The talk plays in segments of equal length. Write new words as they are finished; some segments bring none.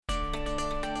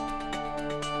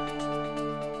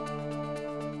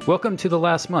Welcome to The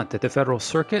Last Month at the Federal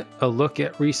Circuit, a look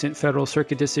at recent Federal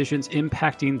Circuit decisions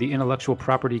impacting the intellectual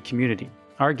property community.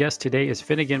 Our guest today is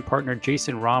Finnegan partner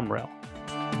Jason Romrell.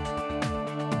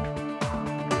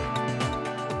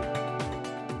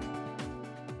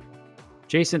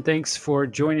 Jason, thanks for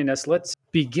joining us. Let's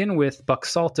begin with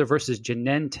Baxalta versus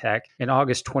Genentech, an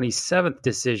August 27th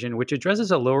decision, which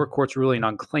addresses a lower court's ruling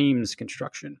on claims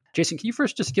construction. Jason, can you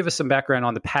first just give us some background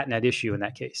on the patent at issue in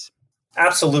that case?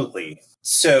 Absolutely.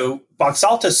 So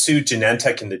Baxalta sued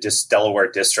Genentech in the Delaware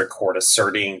District Court,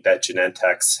 asserting that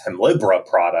Genentech's Hemlibra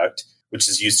product, which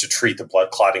is used to treat the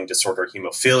blood clotting disorder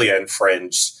hemophilia,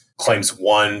 infringed claims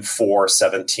 1, 4,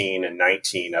 17, and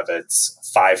 19 of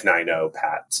its 590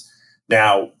 patent.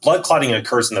 Now, blood clotting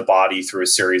occurs in the body through a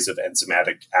series of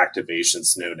enzymatic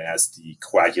activations known as the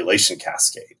coagulation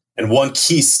cascade. And one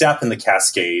key step in the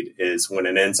cascade is when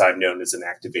an enzyme known as an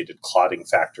activated clotting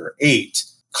factor 8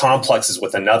 complexes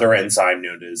with another enzyme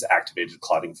known as activated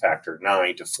clotting factor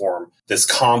 9 to form this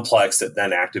complex that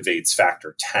then activates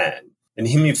factor 10. In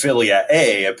hemophilia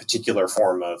A, a particular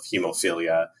form of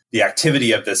hemophilia, the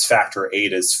activity of this factor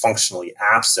 8 is functionally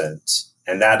absent,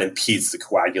 and that impedes the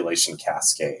coagulation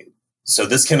cascade. So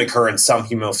this can occur in some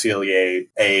hemophilia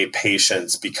A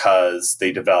patients because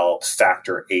they develop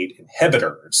factor 8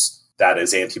 inhibitors, that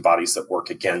is, antibodies that work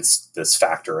against this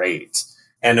factor 8.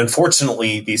 And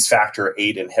unfortunately, these factor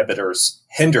 8 inhibitors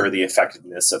hinder the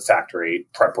effectiveness of factor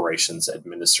 8 preparations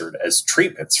administered as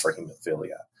treatments for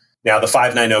hemophilia. Now, the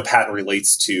 590 patent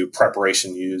relates to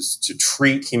preparation used to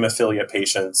treat hemophilia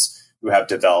patients who have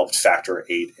developed factor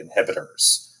 8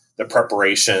 inhibitors. The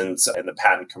preparations in the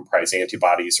patent comprise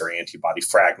antibodies or antibody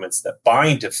fragments that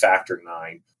bind to factor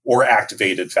 9 or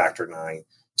activated factor 9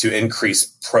 to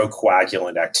increase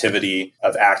procoagulant activity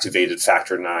of activated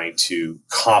factor 9 to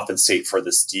compensate for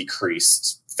this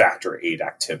decreased factor 8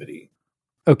 activity.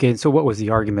 Okay, so what was the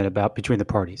argument about between the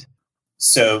parties?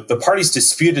 So the parties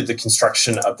disputed the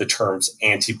construction of the terms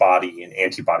antibody and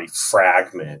antibody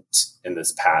fragment in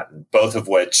this patent, both of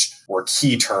which were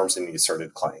key terms in the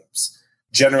asserted claims.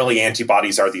 Generally,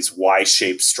 antibodies are these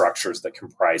Y-shaped structures that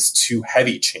comprise two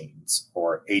heavy chains,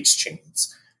 or H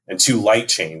chains, and two light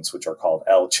chains, which are called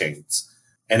L chains.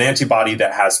 An antibody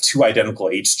that has two identical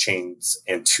H chains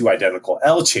and two identical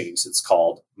L chains is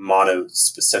called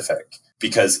monospecific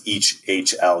because each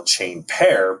HL chain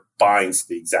pair binds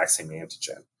the exact same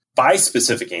antigen.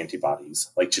 Bispecific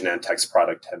antibodies, like Genentech's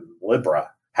product Hemlibra,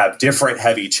 have different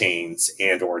heavy chains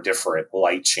and or different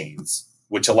light chains,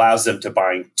 which allows them to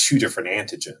bind two different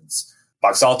antigens.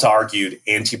 Baxalta argued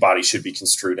antibody should be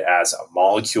construed as a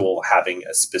molecule having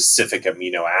a specific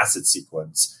amino acid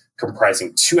sequence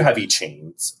comprising two heavy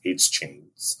chains, H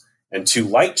chains, and two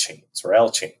light chains, or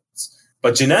L chains.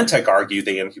 But Genentech argued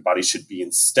the antibody should be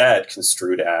instead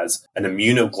construed as an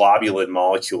immunoglobulin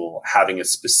molecule having a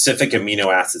specific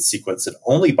amino acid sequence that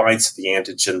only binds to the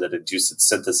antigen that induced its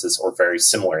synthesis or very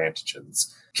similar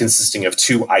antigens, consisting of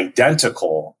two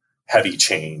identical heavy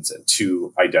chains and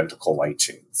two identical light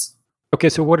chains. Okay,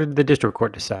 so what did the district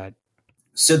court decide?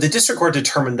 So the district court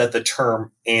determined that the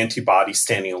term antibody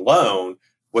standing alone,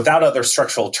 without other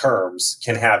structural terms,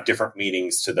 can have different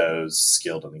meanings to those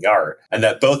skilled in the art, and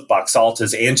that both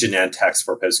Baxalta's and Genentech's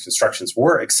proposed constructions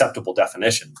were acceptable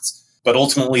definitions. But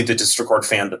ultimately, the district court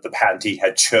found that the patentee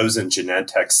had chosen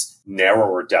Genentech's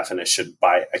narrower definition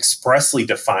by expressly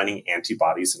defining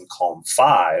antibodies in column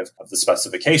 5 of the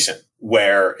specification,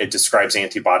 where it describes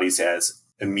antibodies as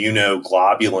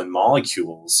immunoglobulin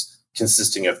molecules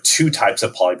consisting of two types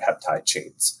of polypeptide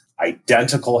chains,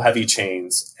 identical heavy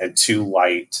chains and two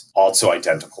light, also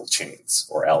identical chains,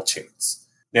 or L chains.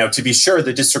 Now, to be sure,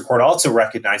 the district court also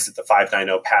recognized that the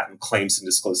 590 patent claims and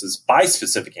discloses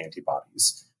bispecific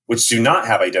antibodies, which do not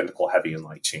have identical heavy and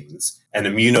light chains, and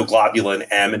immunoglobulin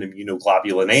M and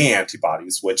immunoglobulin A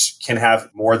antibodies, which can have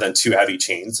more than two heavy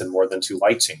chains and more than two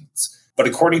light chains. But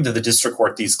according to the district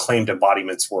court, these claimed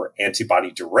embodiments were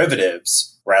antibody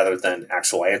derivatives rather than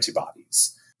actual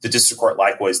antibodies. The district court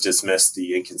likewise dismissed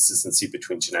the inconsistency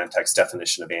between Genentech's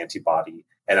definition of antibody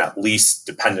and at least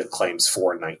dependent claims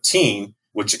 4 and 19,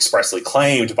 which expressly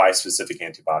claimed bispecific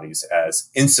antibodies as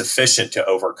insufficient to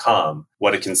overcome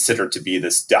what it considered to be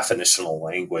this definitional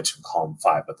language in column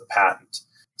 5 of the patent.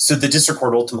 So the district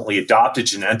court ultimately adopted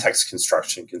Genentech's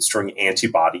construction, construing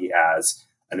antibody as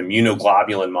an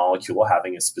immunoglobulin molecule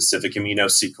having a specific amino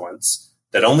sequence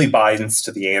that only binds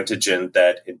to the antigen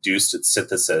that induced its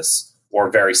synthesis or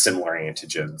very similar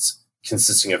antigens,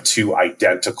 consisting of two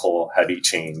identical heavy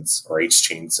chains, or H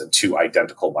chains, and two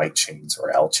identical light chains,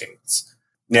 or L chains.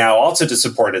 Now, also to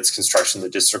support its construction, the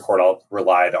district court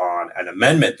relied on an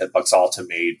amendment that Baxalta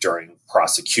made during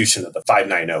prosecution of the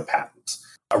 590 patent.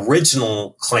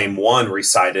 Original Claim 1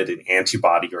 recited an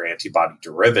antibody or antibody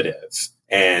derivative,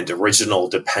 and original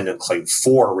Dependent Claim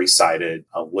 4 recited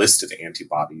a list of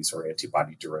antibodies or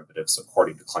antibody derivatives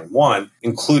according to Claim 1,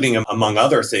 including, among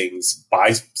other things,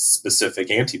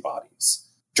 bispecific antibodies.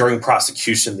 During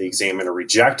prosecution, the examiner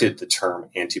rejected the term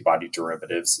antibody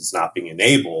derivatives as not being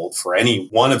enabled for any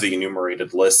one of the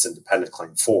enumerated lists in Dependent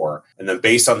Claim 4. And then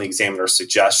based on the examiner's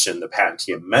suggestion, the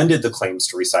patentee amended the claims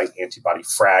to recite antibody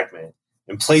fragment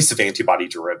in place of antibody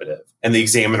derivative, and the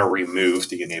examiner removed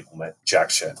the enablement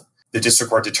objection. The district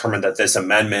court determined that this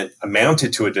amendment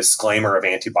amounted to a disclaimer of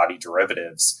antibody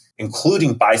derivatives,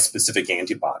 including bispecific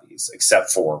antibodies, except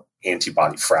for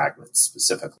antibody fragments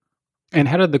specifically. And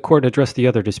how did the court address the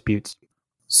other disputes?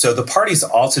 So the parties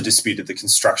also disputed the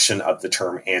construction of the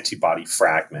term antibody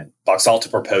fragment. Boxalta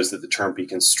proposed that the term be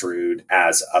construed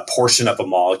as a portion of a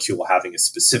molecule having a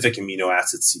specific amino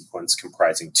acid sequence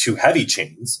comprising 2 heavy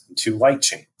chains and 2 light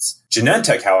chains.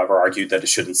 Genentech, however, argued that it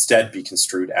should instead be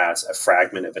construed as a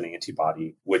fragment of an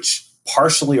antibody which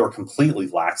partially or completely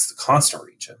lacks the constant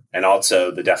region. And also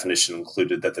the definition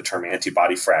included that the term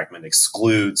antibody fragment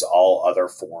excludes all other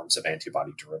forms of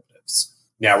antibody derivatives.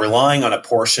 Now, relying on a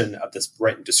portion of this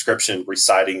written description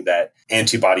reciting that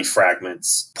antibody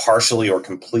fragments partially or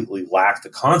completely lack the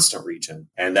constant region,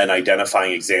 and then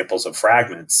identifying examples of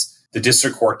fragments, the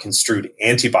district court construed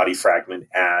antibody fragment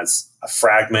as a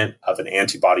fragment of an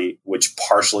antibody which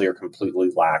partially or completely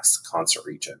lacks the constant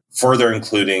region, further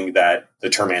including that the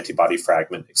term antibody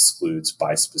fragment excludes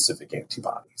bispecific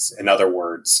antibodies. In other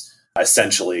words,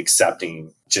 essentially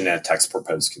accepting Genentech's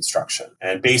proposed construction.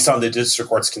 And based on the district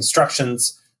court's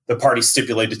constructions, the parties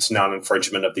stipulated to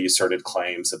non-infringement of the asserted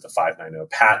claims of the 590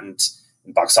 patent,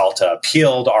 and Boxalta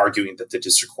appealed, arguing that the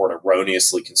district court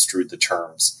erroneously construed the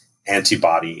terms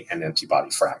antibody and antibody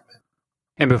fragment.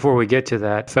 And before we get to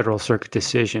that Federal Circuit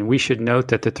decision, we should note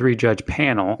that the 3-judge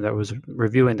panel that was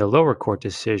reviewing the lower court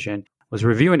decision was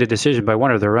reviewing the decision by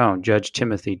one of their own, Judge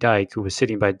Timothy Dyke, who was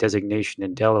sitting by designation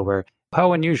in Delaware.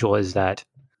 How unusual is that?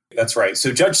 That's right.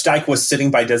 So Judge Dyke was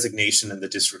sitting by designation in the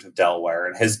District of Delaware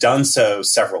and has done so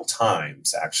several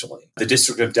times, actually. The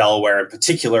District of Delaware in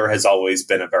particular has always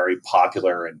been a very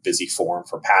popular and busy forum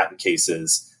for patent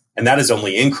cases, and that has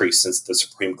only increased since the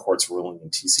Supreme Court's ruling in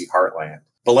T.C. Heartland.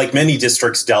 But like many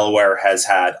districts, Delaware has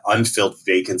had unfilled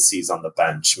vacancies on the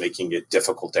bench, making it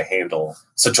difficult to handle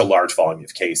such a large volume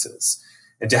of cases.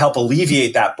 And to help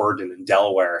alleviate that burden in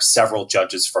Delaware, several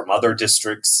judges from other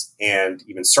districts and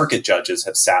even circuit judges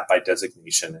have sat by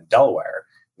designation in Delaware,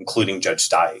 including Judge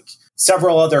Dyke.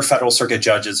 Several other federal circuit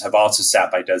judges have also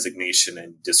sat by designation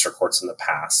in district courts in the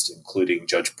past, including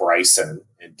Judge Bryson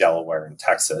in Delaware and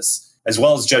Texas, as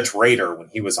well as Judge Rader when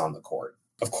he was on the court.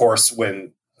 Of course,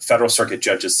 when federal circuit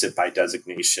judges sit by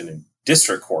designation in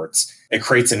district courts, it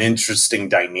creates an interesting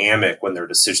dynamic when their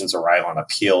decisions arrive on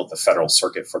appeal at the federal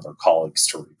circuit for their colleagues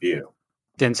to review.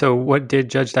 And so what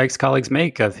did Judge Dyke's colleagues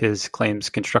make of his claims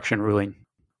construction ruling?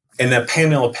 In a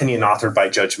panel opinion authored by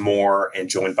Judge Moore and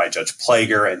joined by Judge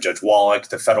Plager and Judge Wallach,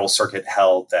 the federal circuit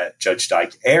held that Judge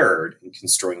Dyke erred in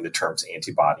construing the terms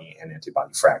antibody and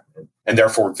antibody fragment, and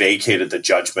therefore vacated the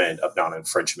judgment of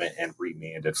non-infringement and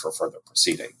remanded for further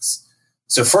proceedings.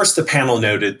 So first, the panel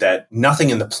noted that nothing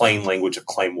in the plain language of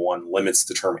Claim 1 limits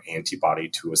the term antibody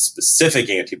to a specific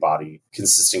antibody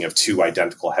consisting of 2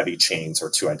 identical heavy chains or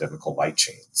 2 identical light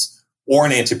chains, or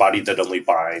an antibody that only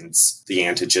binds the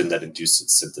antigen that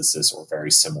induces synthesis or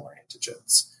very similar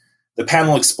antigens. The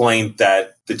panel explained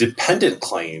that the dependent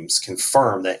claims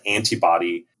confirm that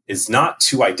antibody is not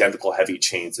 2 identical heavy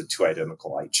chains and 2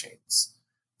 identical light chains.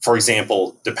 For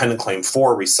example, Dependent Claim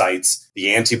 4 recites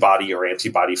the antibody or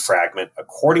antibody fragment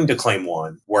according to Claim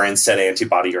 1, wherein said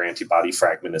antibody or antibody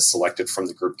fragment is selected from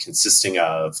the group consisting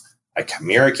of a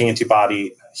chimeric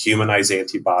antibody, a humanized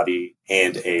antibody,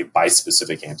 and a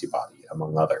bispecific antibody,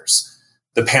 among others.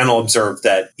 The panel observed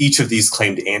that each of these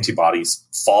claimed antibodies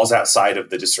falls outside of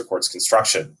the district court's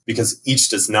construction because each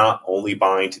does not only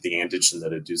bind to the antigen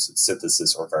that induces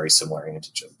synthesis or very similar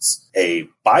antigens. A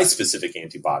bispecific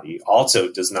antibody also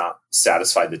does not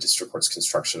satisfy the district court's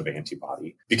construction of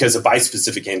antibody because a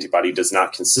bispecific antibody does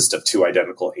not consist of 2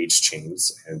 identical H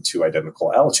chains and 2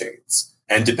 identical L chains.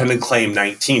 And Dependent Claim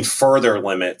 19 further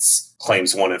limits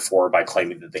Claims 1 and 4 by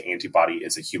claiming that the antibody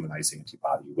is a humanized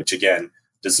antibody, which again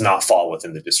does not fall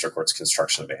within the district court's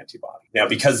construction of antibody. Now,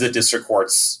 because the district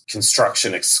court's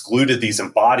construction excluded these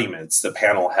embodiments, the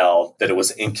panel held that it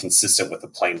was inconsistent with the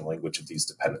plain language of these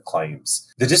dependent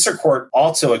claims. The district court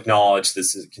also acknowledged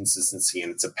this inconsistency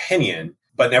in its opinion,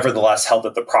 but nevertheless held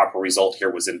that the proper result here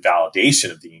was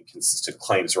invalidation of the inconsistent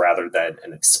claims rather than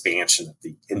an expansion of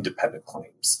the independent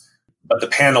claims. But the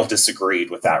panel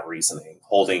disagreed with that reasoning,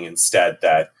 holding instead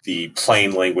that the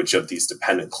plain language of these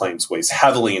dependent claims weighs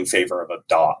heavily in favor of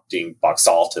adopting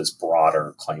Boxalta's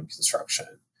broader claim construction.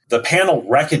 The panel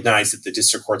recognized that the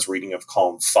district court's reading of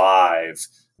column 5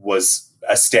 was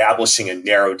establishing a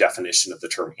narrow definition of the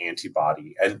term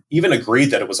antibody, and even agreed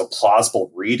that it was a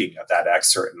plausible reading of that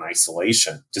excerpt in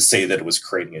isolation to say that it was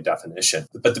creating a definition.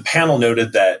 But the panel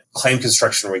noted that claim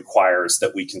construction requires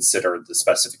that we consider the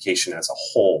specification as a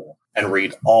whole and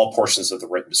read all portions of the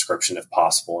written description, if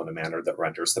possible, in a manner that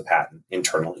renders the patent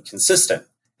internally consistent.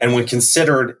 And when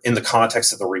considered in the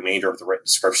context of the remainder of the written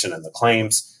description and the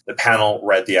claims, the panel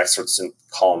read the excerpts in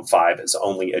column 5 as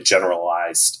only a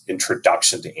generalized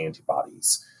introduction to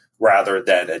antibodies, rather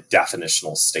than a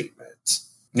definitional statement.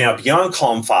 Now, beyond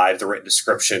column 5, the written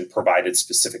description provided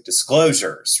specific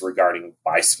disclosures regarding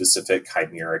bispecific,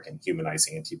 chimeric, and humanized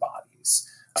antibodies.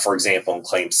 For example, in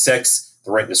claim 6,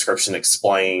 the written description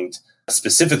explained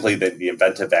specifically that the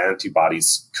inventive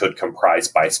antibodies could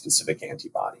comprise bispecific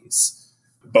antibodies.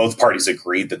 Both parties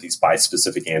agreed that these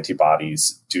bispecific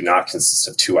antibodies do not consist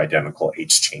of 2 identical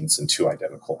H chains and 2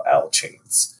 identical L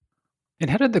chains.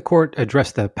 And how did the court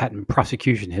address the patent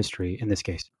prosecution history in this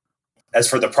case? As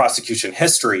for the prosecution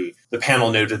history, the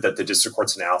panel noted that the district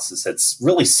court's analysis had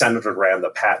really centered around the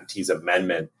patentee's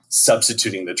amendment,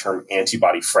 substituting the term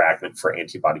antibody fragment for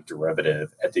antibody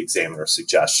derivative at the examiner's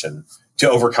suggestion to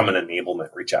overcome an enablement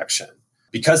rejection.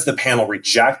 Because the panel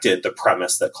rejected the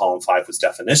premise that column 5 was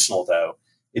definitional, though,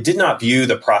 it did not view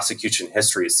the prosecution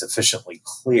history as sufficiently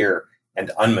clear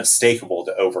and unmistakable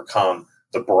to overcome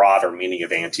the broader meaning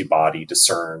of antibody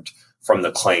discerned from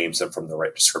the claims and from the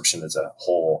written description as a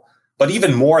whole. But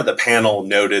even more, the panel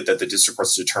noted that the district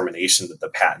court's determination that the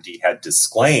patentee had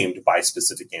disclaimed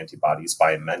bispecific antibodies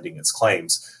by amending its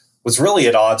claims was really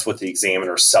at odds with the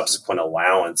examiner's subsequent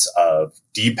allowance of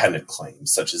dependent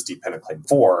claims, such as dependent claim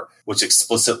 4, which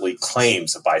explicitly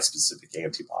claims a bispecific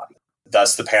antibody.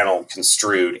 Thus, the panel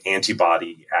construed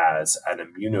antibody as an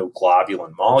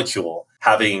immunoglobulin molecule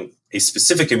having a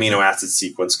specific amino acid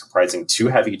sequence comprising 2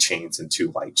 heavy chains and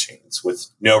 2 light chains, with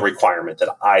no requirement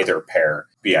that either pair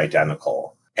be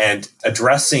identical. And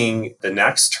addressing the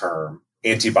next term,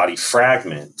 antibody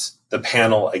fragment, the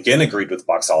panel again agreed with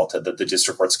Boxalta that the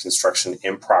district court's construction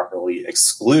improperly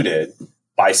excluded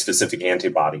bispecific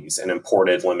antibodies and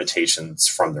imported limitations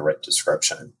from the written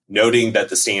description, noting that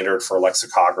the standard for a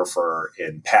lexicographer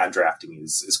in patent drafting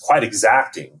is quite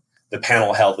exacting. The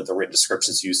panel held that the written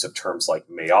description's use of terms like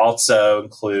may also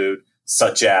include,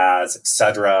 such as,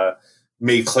 etc.,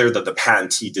 made clear that the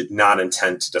patentee did not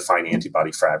intend to define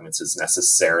antibody fragments as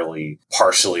necessarily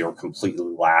partially or completely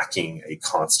lacking a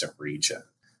constant region.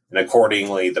 And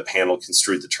accordingly, the panel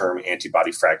construed the term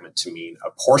antibody fragment to mean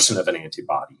a portion of an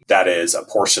antibody, that is, a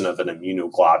portion of an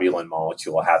immunoglobulin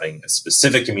molecule having a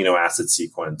specific amino acid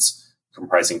sequence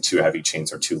comprising 2 heavy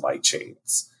chains or 2 light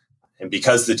chains. And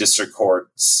because the district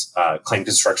court's claim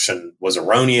construction was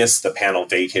erroneous, the panel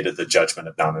vacated the judgment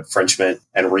of non-infringement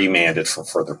and remanded for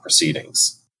further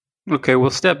proceedings. Okay, we'll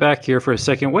step back here for a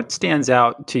second. What stands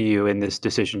out to you in this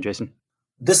decision, Jason?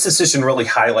 This decision really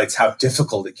highlights how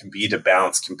difficult it can be to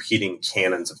balance competing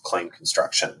canons of claim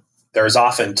construction. There is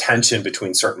often tension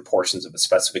between certain portions of a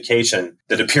specification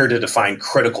that appear to define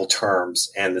critical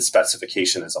terms and the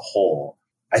specification as a whole.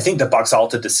 I think the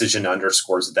Boxalta decision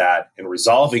underscores that in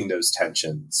resolving those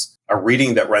tensions, a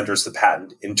reading that renders the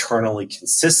patent internally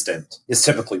consistent is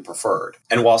typically preferred.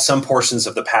 And while some portions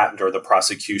of the patent or the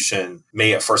prosecution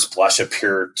may at first blush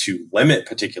appear to limit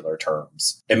particular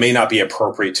terms, it may not be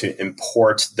appropriate to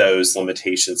import those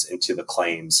limitations into the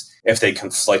claims if they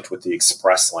conflict with the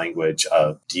express language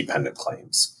of dependent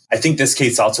claims. I think this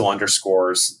case also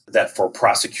underscores that for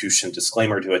prosecution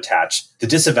disclaimer to attach, the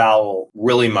disavowal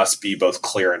really must be both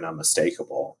clear and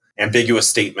unmistakable. Ambiguous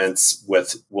statements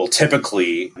will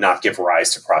typically not give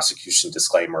rise to prosecution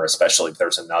disclaimer, especially if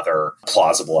there's another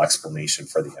plausible explanation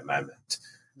for the amendment.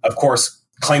 Of course,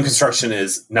 claim construction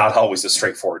is not always a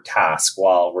straightforward task.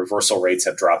 While reversal rates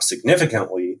have dropped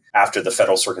significantly after the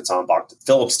Federal Circuit's en banc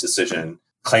Phillips decision,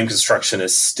 claim construction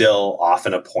is still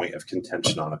often a point of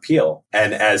contention on appeal.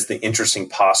 And as the interesting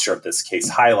posture of this case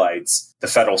highlights, the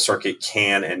Federal Circuit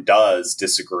can and does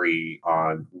disagree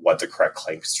on what the correct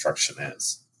claim construction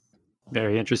is.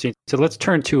 Very interesting. So let's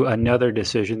turn to another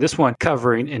decision, this one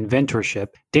covering inventorship,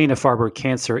 Dana-Farber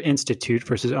Cancer Institute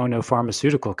versus Ono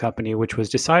Pharmaceutical Company, which was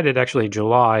decided actually in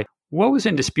July. What was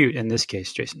in dispute in this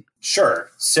case, Jason? Sure.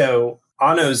 So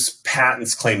Ono's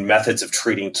patents claim methods of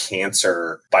treating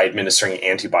cancer by administering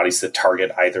antibodies that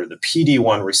target either the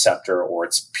PD-1 receptor or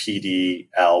its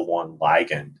PD-L1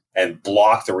 ligand and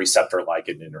block the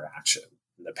receptor-ligand interaction.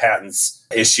 The patents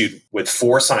issued with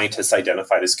 4 scientists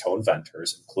identified as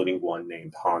co-inventors, including one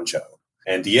named Honjo.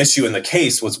 And the issue in the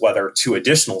case was whether 2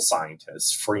 additional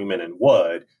scientists, Freeman and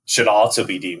Wood, should also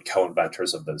be deemed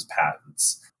co-inventors of those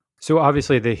patents. So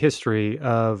obviously the history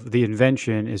of the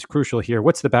invention is crucial here.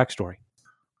 What's the backstory?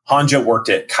 Honjo worked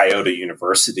at Kyoto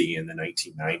University in the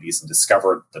 1990s and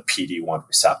discovered the PD-1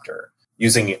 receptor.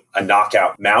 Using a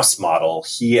knockout mouse model,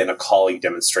 he and a colleague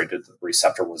demonstrated that the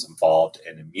receptor was involved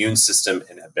in immune system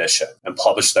inhibition and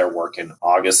published their work in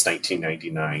August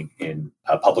 1999 in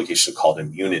a publication called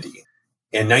Immunity.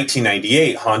 In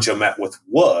 1998, Honjo met with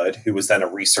Wood, who was then a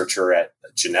researcher at the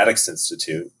Genetics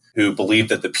Institute, who believed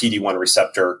that the PD-1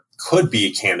 receptor could be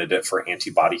a candidate for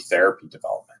antibody therapy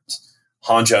development.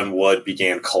 Honjo and Wood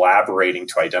began collaborating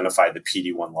to identify the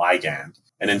PD-1 ligand.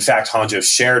 And in fact, Honjo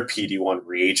shared PD-1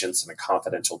 reagents in a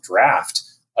confidential draft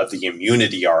of the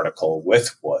Immunity article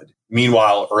with Wood.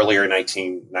 Meanwhile, earlier in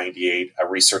 1998, a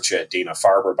researcher at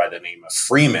Dana-Farber by the name of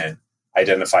Freeman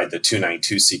identified the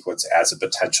 292 sequence as a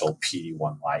potential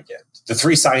PD-1 ligand. The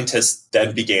 3 scientists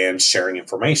then began sharing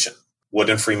information. Wood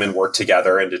and Freeman worked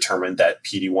together and determined that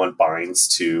PD-1 binds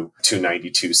to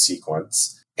 292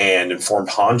 sequence and informed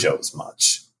Honjo as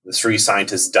much. The 3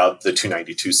 scientists dubbed the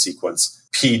 292 sequence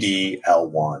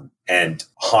PD-L1, and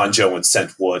Honjo and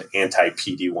sent Wood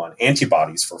anti-PD-1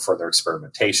 antibodies for further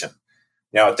experimentation.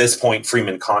 Now, at this point,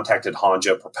 Freeman contacted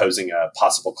Honjo proposing a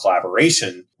possible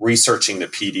collaboration researching the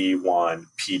PD-1,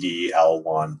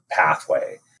 PD-L1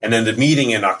 pathway. And in the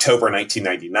meeting in October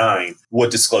 1999,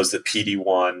 Wood disclosed that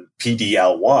PD-1,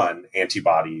 PD-L1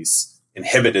 antibodies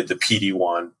inhibited the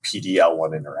PD-1,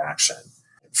 PD-L1 interaction.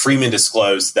 Freeman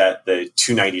disclosed that the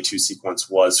 292 sequence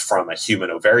was from a human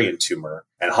ovarian tumor,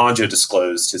 and Honjo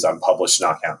disclosed his unpublished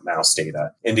knockout mouse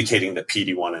data, indicating that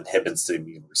PD-1 inhibits the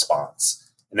immune response.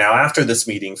 Now, after this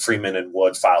meeting, Freeman and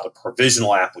Wood filed a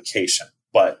provisional application,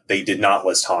 but they did not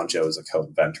list Honjo as a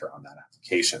co-inventor on that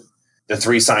application. The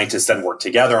 3 scientists then worked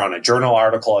together on a journal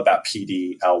article about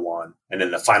PD-L1, and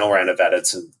in the final round of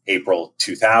edits in April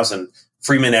 2000,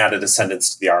 Freeman added a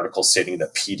sentence to the article stating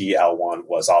that PD-L1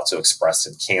 was also expressed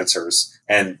in cancers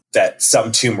and that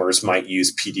some tumors might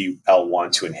use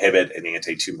PD-L1 to inhibit an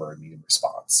anti-tumor immune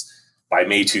response. By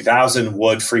May 2000,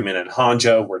 Wood, Freeman, and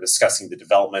Honjo were discussing the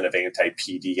development of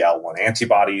anti-PD-L1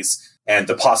 antibodies and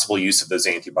the possible use of those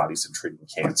antibodies in treating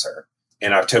cancer.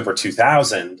 In October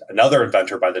 2000, another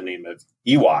inventor by the name of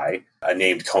EY, a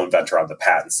named co-inventor on the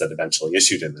patents that eventually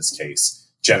issued in this case,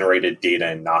 generated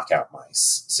data in knockout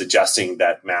mice, suggesting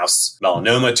that mouse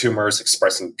melanoma tumors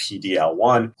expressing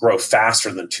PD-L1 grow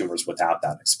faster than tumors without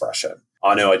that expression.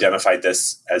 Ono identified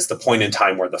this as the point in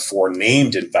time where the 4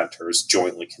 named inventors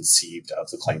jointly conceived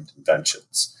of the claimed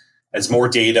inventions. As more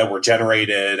data were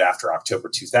generated after October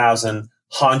 2000,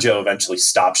 Honjo eventually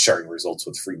stopped sharing results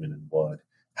with Freeman and Wood.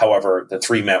 However, the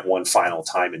 3 met one final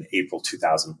time in April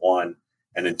 2001.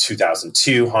 And in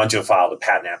 2002, Honjo filed a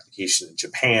patent application in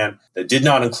Japan that did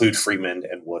not include Freeman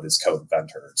and Wood as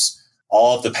co-inventors.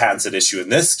 All of the patents at issue in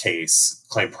this case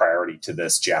claim priority to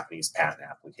this Japanese patent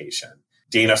application.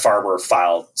 Dana-Farber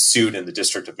filed suit in the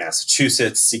District of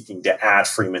Massachusetts seeking to add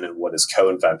Freeman and Wood as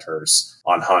co-inventors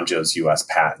on Honjo's U.S.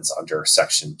 patents under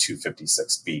Section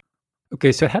 256B.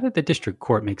 Okay, so how did the district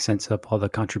court make sense of all the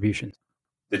contributions?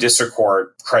 The district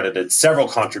court credited several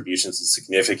contributions as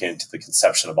significant to the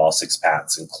conception of all 6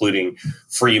 patents, including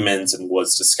Freeman's and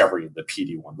Wood's discovery of the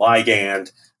PD-1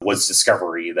 ligand, Wood's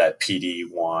discovery that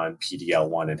PD-1,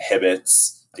 PD-L1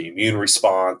 inhibits the immune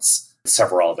response, and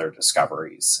several other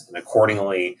discoveries. And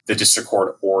accordingly, the district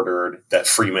court ordered that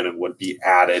Freeman and Wood be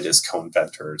added as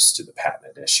co-inventors to the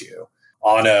patent at issue.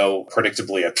 Ono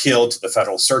predictably appealed to the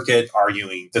Federal Circuit,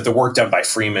 arguing that the work done by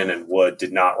Freeman and Wood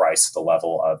did not rise to the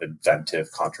level of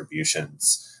inventive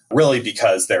contributions, really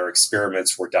because their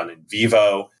experiments were done in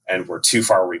vivo and were too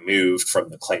far removed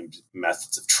from the claimed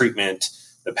methods of treatment.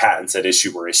 The patents at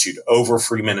issue were issued over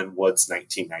Freeman and Wood's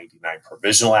 1999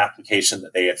 provisional application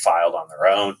that they had filed on their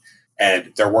own,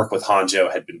 and their work with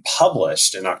Honjo had been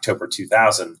published in October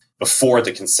 2000 before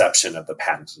the conception of the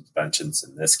patented inventions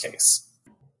in this case.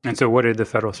 And so what did the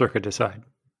Federal Circuit decide?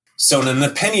 So in an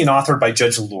opinion authored by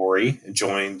Judge Lurie,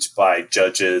 joined by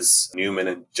Judges Newman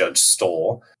and Judge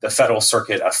Stoll, the Federal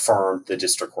Circuit affirmed the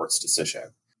district court's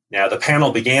decision. Now, the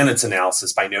panel began its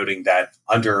analysis by noting that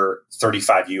under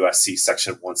 35 U.S.C.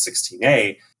 Section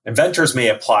 116A, inventors may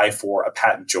apply for a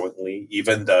patent jointly,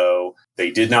 even though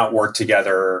they did not work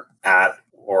together at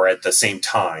or at the same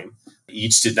time.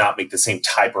 Each did not make the same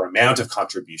type or amount of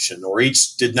contribution, or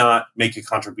each did not make a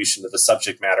contribution to the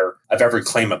subject matter of every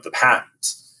claim of the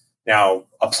patent. Now,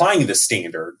 applying this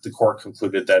standard, the court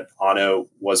concluded that Ono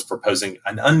was proposing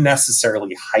an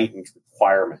unnecessarily heightened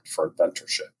requirement for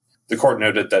inventorship. The court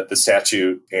noted that the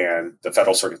statute and the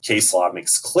Federal Circuit case law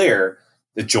makes clear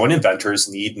that joint inventors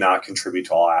need not contribute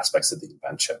to all aspects of the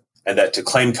invention, and that to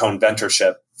claim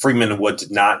co-inventorship, Freeman and Wood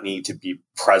did not need to be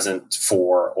present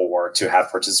for or to have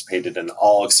participated in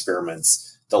all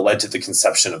experiments that led to the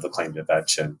conception of the claimed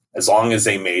invention, as long as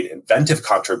they made inventive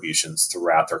contributions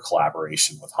throughout their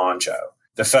collaboration with Honjo.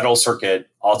 The Federal Circuit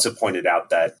also pointed out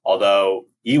that although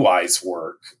EY's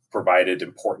work provided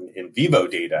important in vivo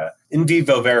data, in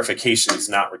vivo verification is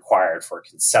not required for a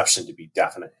conception to be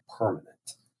definite and permanent.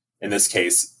 In this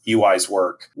case, EY's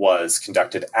work was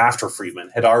conducted after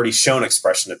Freeman had already shown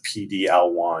expression of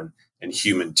PD-L1 in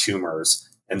human tumors,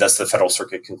 and thus the Federal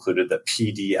Circuit concluded that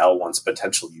PD-L1's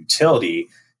potential utility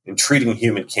in treating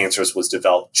human cancers was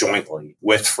developed jointly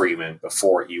with Freeman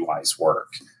before EY's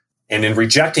work. And in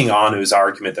rejecting Anu's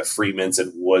argument that Freeman's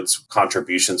and Wood's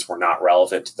contributions were not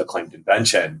relevant to the claimed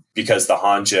invention because the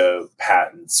Honjo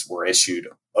patents were issued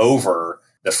over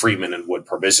the Freeman and Wood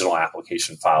provisional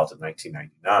application filed in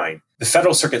 1999, the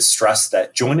Federal Circuit stressed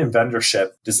that joint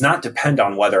inventorship does not depend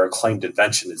on whether a claimed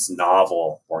invention is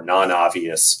novel or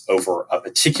non-obvious over a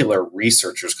particular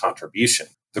researcher's contribution.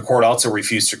 The court also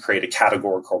refused to create a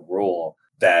categorical rule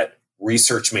that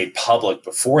research made public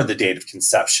before the date of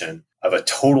conception of a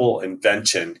total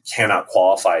invention cannot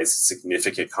qualify as a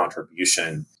significant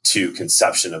contribution to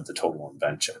conception of the total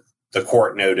invention. The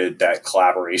court noted that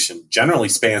collaboration generally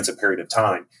spans a period of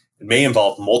time and may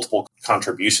involve multiple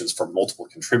contributions from multiple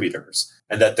contributors,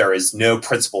 and that there is no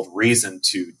principled reason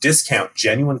to discount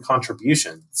genuine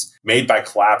contributions made by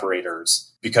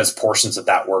collaborators because portions of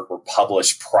that work were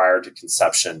published prior to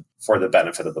conception for the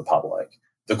benefit of the public.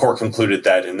 The court concluded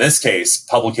that in this case,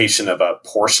 publication of a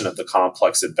portion of the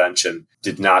complex invention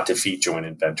did not defeat joint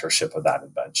inventorship of that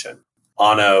invention.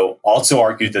 Ano also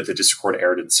argued that the district court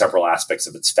erred in several aspects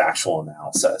of its factual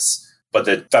analysis, but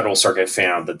the Federal Circuit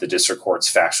found that the district court's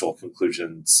factual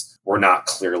conclusions were not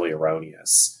clearly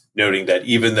erroneous, noting that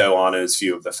even though Ano's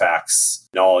view of the facts,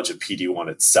 knowledge of PD-1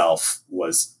 itself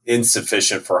was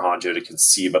insufficient for Honjo to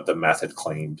conceive of the method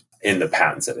claimed in the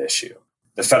patents at issue.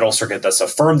 The Federal Circuit thus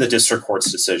affirmed the district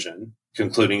court's decision,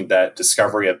 concluding that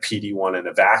discovery of PD-1 in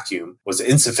a vacuum was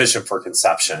insufficient for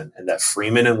conception and that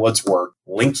Freeman and Wood's work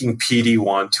linking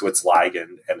PD-1 to its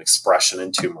ligand and expression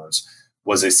in tumors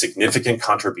was a significant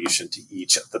contribution to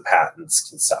each of the patent's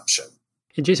conception.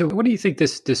 And Jason, what do you think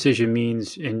this decision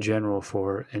means in general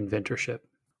for inventorship?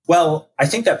 Well, I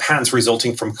think that patents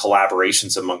resulting from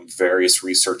collaborations among various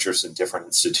researchers in different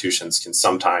institutions can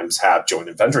sometimes have joint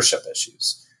inventorship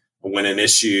issues. When an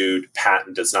issued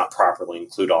patent does not properly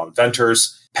include all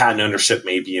inventors, patent ownership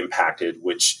may be impacted,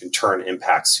 which in turn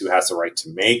impacts who has the right to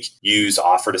make, use,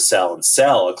 offer to sell, and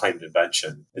sell a claimed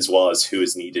invention, as well as who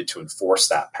is needed to enforce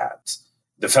that patent.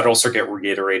 The Federal Circuit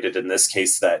reiterated in this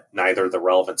case that neither the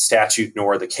relevant statute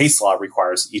nor the case law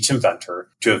requires each inventor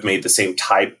to have made the same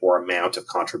type or amount of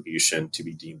contribution to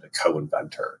be deemed a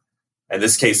co-inventor. And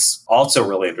this case also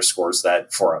really underscores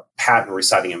that for a patent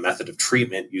reciting a method of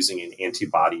treatment using an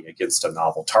antibody against a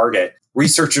novel target,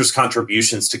 researchers'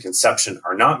 contributions to conception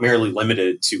are not merely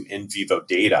limited to in vivo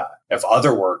data if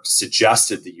other work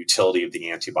suggested the utility of the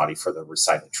antibody for the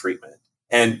recited treatment.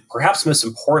 And perhaps most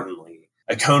importantly,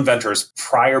 a co-inventor's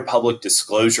prior public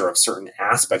disclosure of certain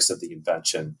aspects of the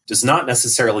invention does not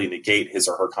necessarily negate his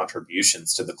or her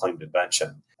contributions to the claimed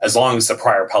invention, as long as the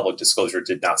prior public disclosure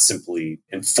did not simply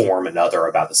inform another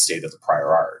about the state of the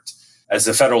prior art. As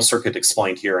the Federal Circuit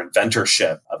explained here,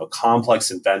 inventorship of a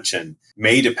complex invention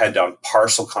may depend on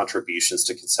partial contributions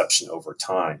to conception over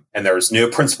time, and there is no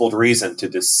principled reason to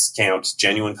discount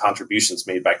genuine contributions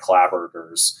made by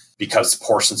collaborators because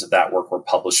portions of that work were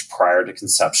published prior to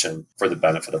conception for the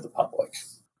benefit of the public.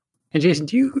 And Jason,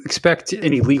 do you expect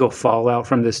any legal fallout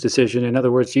from this decision? In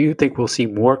other words, do you think we'll see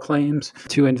more claims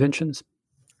to inventions?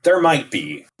 There might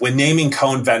be. When naming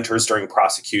co-inventors during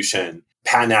prosecution,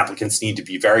 patent applicants need to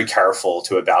be very careful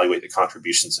to evaluate the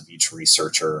contributions of each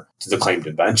researcher to the claimed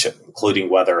invention, including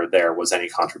whether there was any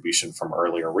contribution from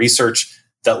earlier research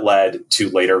that led to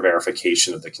later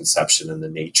verification of the conception and the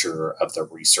nature of the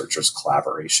researcher's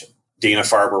collaboration.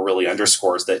 Dana-Farber really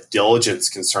underscores that diligence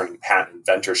concerning patent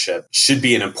inventorship should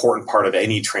be an important part of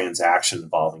any transaction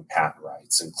involving patent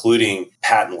rights, including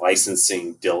patent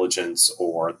licensing diligence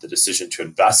or the decision to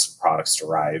invest in products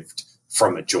derived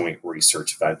from a joint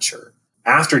research venture.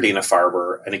 After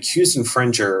Dana-Farber, an accused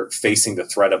infringer facing the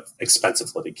threat of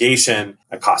expensive litigation,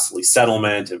 a costly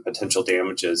settlement, and potential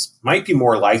damages might be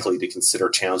more likely to consider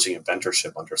challenging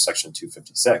inventorship under Section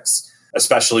 256,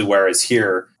 especially whereas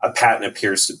here, a patent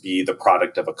appears to be the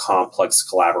product of a complex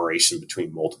collaboration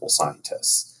between multiple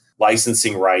scientists.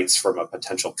 licensing rights from a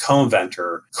potential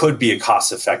co-inventor could be a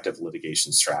cost-effective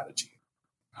litigation strategy.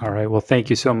 All right. Well, thank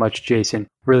you so much, Jason.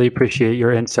 Really appreciate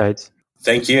your insights.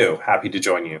 Thank you. Happy to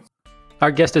join you.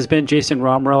 Our guest has been Jason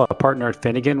Romrell, a partner at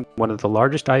Finnegan, one of the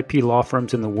largest IP law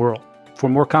firms in the world. For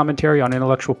more commentary on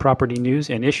intellectual property news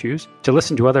and issues, to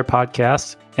listen to other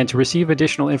podcasts, and to receive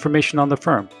additional information on the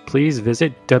firm, please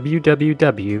visit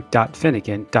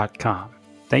www.finnegan.com.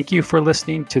 Thank you for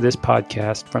listening to this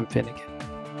podcast from Finnegan.